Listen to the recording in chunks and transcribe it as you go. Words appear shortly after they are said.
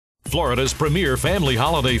Florida's premier family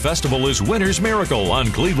holiday festival is Winter's Miracle on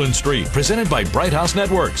Cleveland Street, presented by Bright House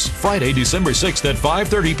Networks. Friday, December 6th at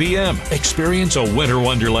 5:30 p.m. Experience a winter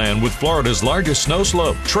wonderland with Florida's largest snow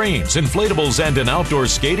slope, trains, inflatables, and an outdoor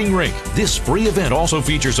skating rink. This free event also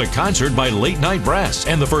features a concert by Late Night Brass,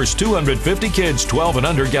 and the first 250 kids 12 and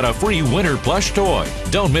under get a free winter plush toy.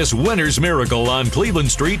 Don't miss Winter's Miracle on Cleveland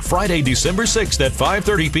Street, Friday, December 6th at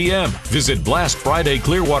 5:30 p.m. Visit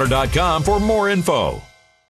BlastFridayClearwater.com for more info.